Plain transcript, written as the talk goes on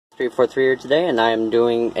Construx343 here today, and I am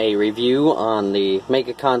doing a review on the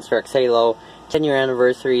Mega Construx Halo 10-year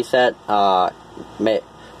anniversary set, Warthog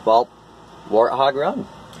Run.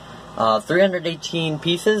 318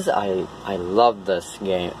 pieces. I love this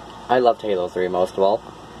game. I loved Halo 3 most of all.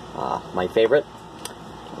 My favorite.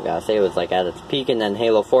 I gotta say, it was like at its peak, and then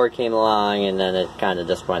Halo 4 came along, and then it kind of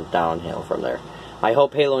just went downhill from there. I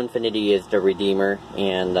hope Halo Infinity is the redeemer,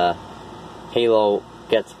 and Halo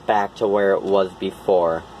gets back to where it was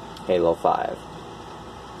before Halo 5.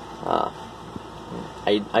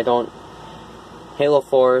 I don't... Halo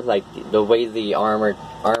 4, like, the way the armor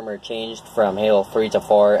changed from Halo 3 to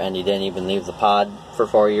 4, and he didn't even leave the pod for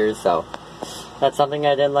 4 years, so that's something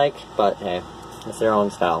I didn't like, but hey, it's their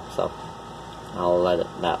own style, so I'll let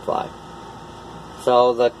that fly.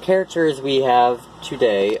 So the characters we have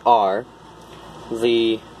today are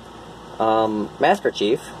the Master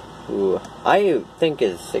Chief, who I think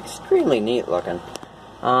is extremely neat looking.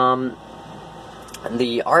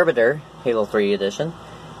 The Arbiter, Halo 3 edition,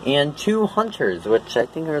 and 2 Hunters, which I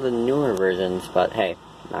think are the newer versions, but hey,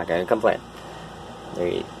 not gonna complain.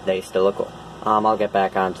 They still look cool. I'll get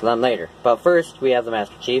back onto them later. But first, we have the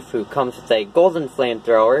Master Chief, who comes with a golden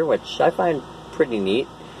flamethrower, which I find pretty neat.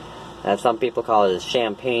 As some people call it,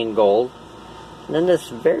 champagne gold. And then this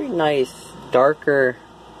very nice, darker...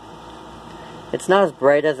 It's not as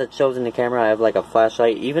bright as it shows in the camera. I have like a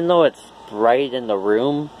flashlight. Even though it's bright in the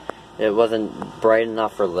room, it wasn't bright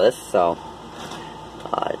enough for this, so...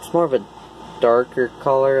 it's more of a darker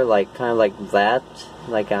color, like kind of like that.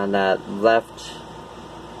 Like on that left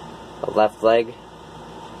leg.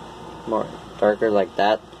 More darker like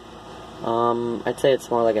that. I'd say it's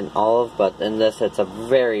more like an olive, but in this it's a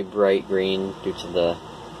very bright green due to the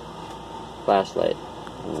flashlight.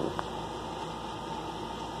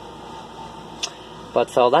 But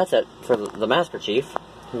so that's it for the Master Chief,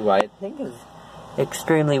 who I think is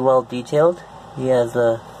extremely well detailed. He has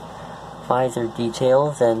visor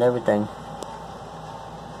details and everything.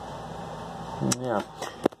 Yeah.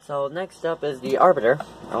 So next up is the Arbiter.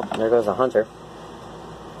 Oh, there goes a Hunter.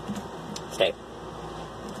 Stay.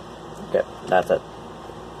 Okay, that's it.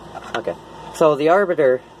 Okay. So the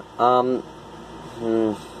Arbiter,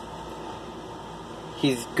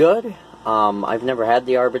 he's good. I've never had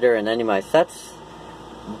the Arbiter in any of my sets.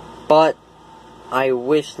 But I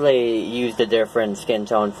wish they used a different skin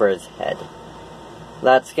tone for his head.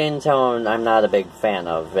 That skin tone I'm not a big fan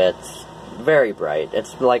of. It's very bright.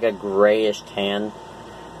 It's like a grayish tan,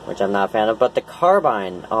 which I'm not a fan of. But the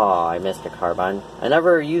carbine, oh, I missed the carbine. I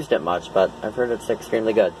never used it much, but I've heard it's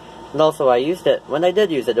extremely good. And also, I used it, when I did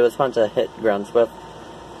use it, it was fun to hit grunts with.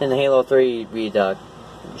 In Halo 3, we'd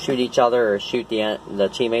shoot each other or shoot the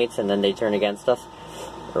teammates, and then they turn against us.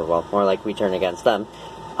 Or, well, more like we turn against them.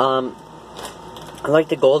 I like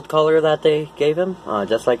the gold color that they gave him,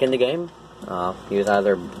 just like in the game. He was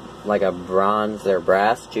either like a bronze or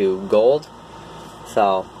brass to gold.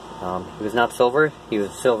 So, he was not silver. He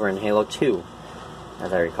was silver in Halo 2,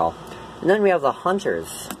 as I recall. And then we have the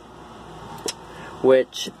Hunters,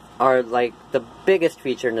 which are like the biggest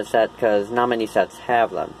feature in the set because not many sets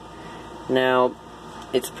have them. Now,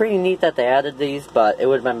 it's pretty neat that they added these, but it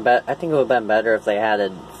would have been I think it would have been better if they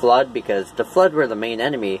added Flood, because the Flood were the main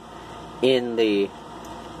enemy in the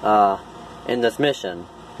in this mission.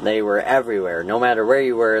 They were everywhere. No matter where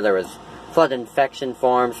you were, there was Flood infection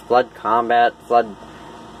forms, Flood combat, Flood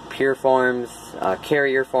pure forms,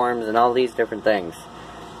 carrier forms, and all these different things.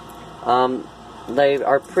 They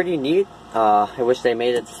are pretty neat. I wish they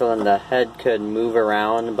made it so that the head could move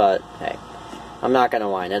around, but hey, I'm not gonna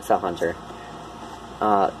whine. It's a Hunter.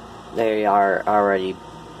 They are already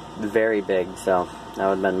very big, so that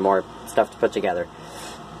would have been more stuff to put together.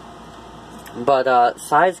 But,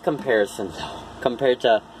 size comparison, though, compared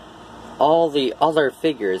to all the other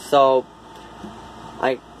figures. So,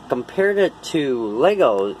 I compared it to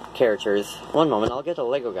Lego characters. One moment, I'll get a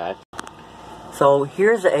Lego guy. So,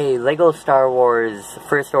 here's a Lego Star Wars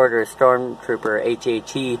First Order Stormtrooper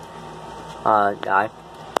HAT guy.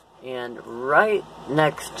 And right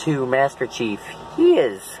next to Master Chief, he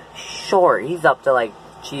is short. He's up to like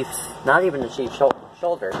Chief's, not even the Chief's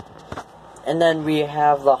shoulder. And then we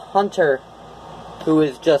have the Hunter, who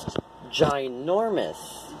is just ginormous.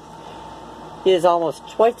 He is almost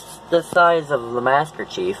twice the size of the Master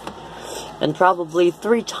Chief, and probably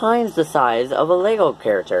 3 times the size of a Lego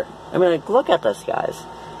character. I mean, like, look at this, guys.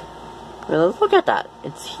 I mean, look at that.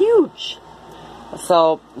 It's huge.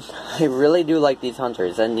 So, I really do like these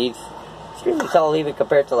Hunters, and he's extremely tall even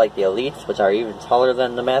compared to, like, the Elites, which are even taller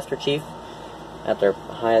than the Master Chief at their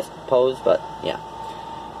highest pose, but, yeah.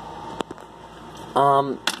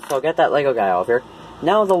 So, get that Lego guy over here.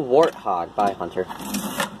 Now the Warthog by Hunter.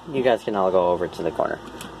 you guys can all go over to the corner.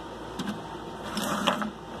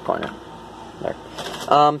 There.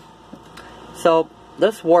 So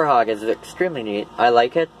this Warthog is extremely neat. I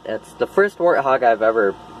like it. It's the first Warthog I've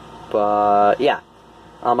ever, yeah.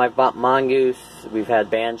 I've bought Mongoose. We've had a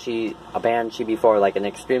Banshee before, like an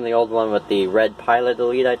extremely old one with the red Pilot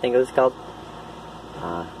Elite, I think it was called.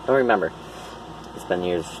 Don't remember. It's been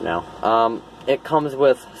years now. It comes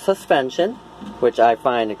with suspension, which I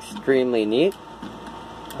find extremely neat.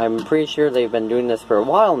 I'm pretty sure they've been doing this for a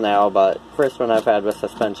while now, but first one I've had with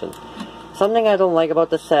suspension. Something I don't like about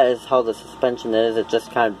the set is how the suspension is. It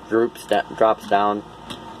just kind of drops down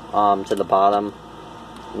to the bottom,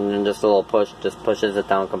 and then just a little push just pushes it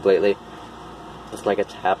down completely, just like a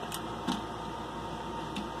tap.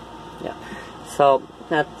 Yeah. So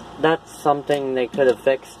that's something they could have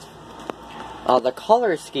fixed. The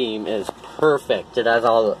color scheme is perfect. It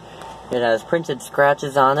has printed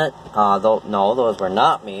scratches on it. No, those were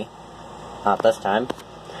not me. Not this time.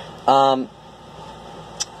 And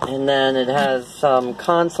then it has some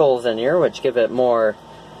consoles in here, which give it more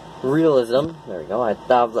realism. There we go.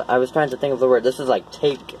 I was trying to think of the word. This is like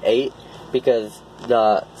take 8, because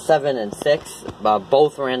the 7 and 6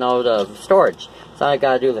 both ran out of storage. So I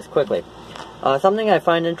gotta do this quickly. Something I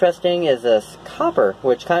find interesting is this copper,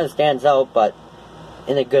 which kind of stands out, but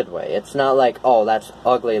in a good way. It's not like, oh, that's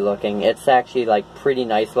ugly looking. It's actually like pretty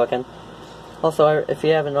nice looking. Also, if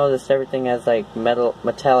you haven't noticed, everything has like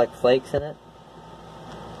metallic flakes in it,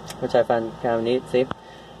 which I find kind of neat. See,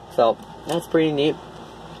 so that's pretty neat.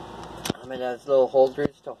 It has little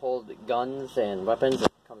holders to hold guns and weapons.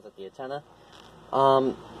 It comes with the antenna.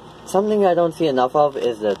 Something I don't see enough of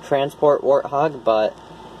is the transport Warthog, but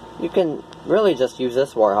you can really just use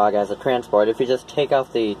this Warthog as a transport if you just take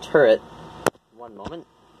off the turret. One moment.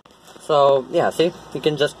 So yeah, see, you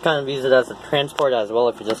can just kind of use it as a transport as well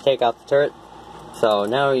if you just take off the turret. So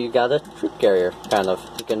now you got a troop carrier, kind of.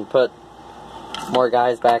 You can put more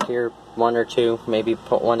guys back here, 1 or 2, maybe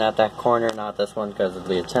put one at that corner, not this one because of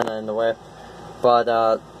the antenna in the way.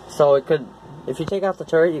 But so it could, if you take off the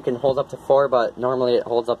turret, you can hold up to 4, but normally it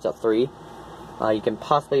holds up to 3. You can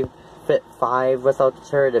possibly fit 5 without the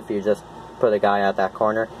turret if you just put a guy at that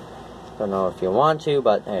corner. Don't know if you want to,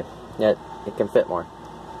 but hey, it can fit more.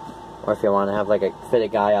 Or if you want to have like fit a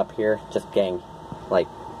guy up here, just gang, like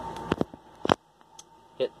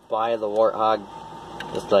hit by the Warthog,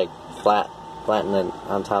 just like flatten it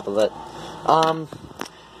on top of it.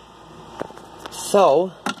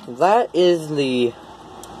 So that is the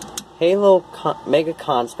Halo Mega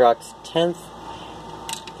Construx 10th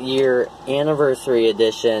year anniversary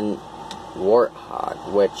edition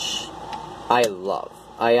Warthog, which I love.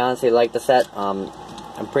 I honestly like the set. I'm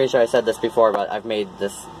pretty sure I said this before, but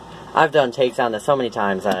I've done takes on this so many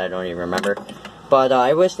times that I don't even remember. But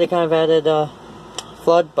I wish they kind of added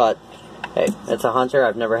Flood, but hey, it's a hunter.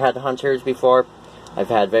 I've never had hunters before. I've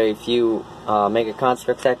had very few Mega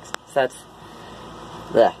Construx sets.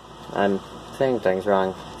 Blech, I'm saying things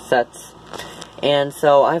wrong. Sets. And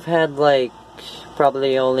so I've had like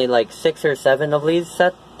probably only like 6 or 7 of these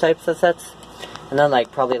types of sets. And then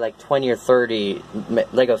like probably like 20 or 30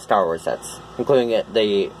 Lego Star Wars sets, including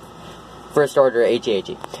the First Order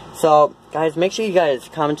HE. So guys, make sure you guys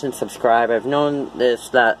comment and subscribe. I've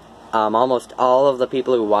noticed that almost all of the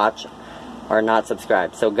people who watch are not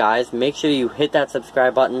subscribed. So guys, make sure you hit that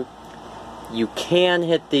subscribe button. You can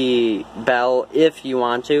hit the bell if you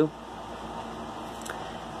want to.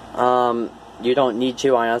 You don't need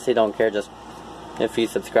to. I honestly don't care. Just if you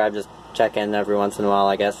subscribe, just check in every once in a while,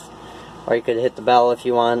 I guess. Or you could hit the bell if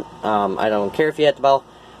you want. I don't care if you hit the bell.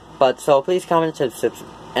 But so please comment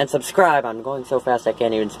and subscribe. I'm going so fast I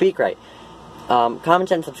can't even speak right.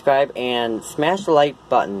 Comment and subscribe and smash the like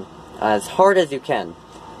button as hard as you can.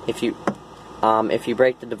 If you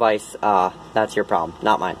break the device, that's your problem,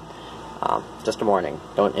 not mine. Just a warning.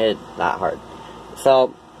 Don't hit it that hard.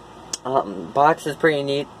 So, box is pretty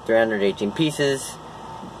neat. 318 pieces.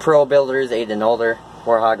 Pro builders, 8 and older.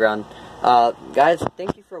 Warthog Run. Guys,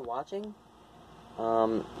 thank you for watching.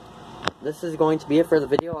 This is going to be it for the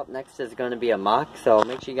video. Up next is going to be a mock, so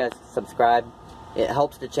make sure you guys subscribe. It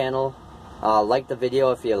helps the channel. Like the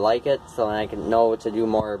video if you like it, so I can know to do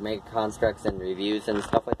more Mega Construx and reviews and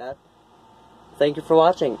stuff like that. Thank you for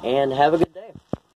watching, and have a good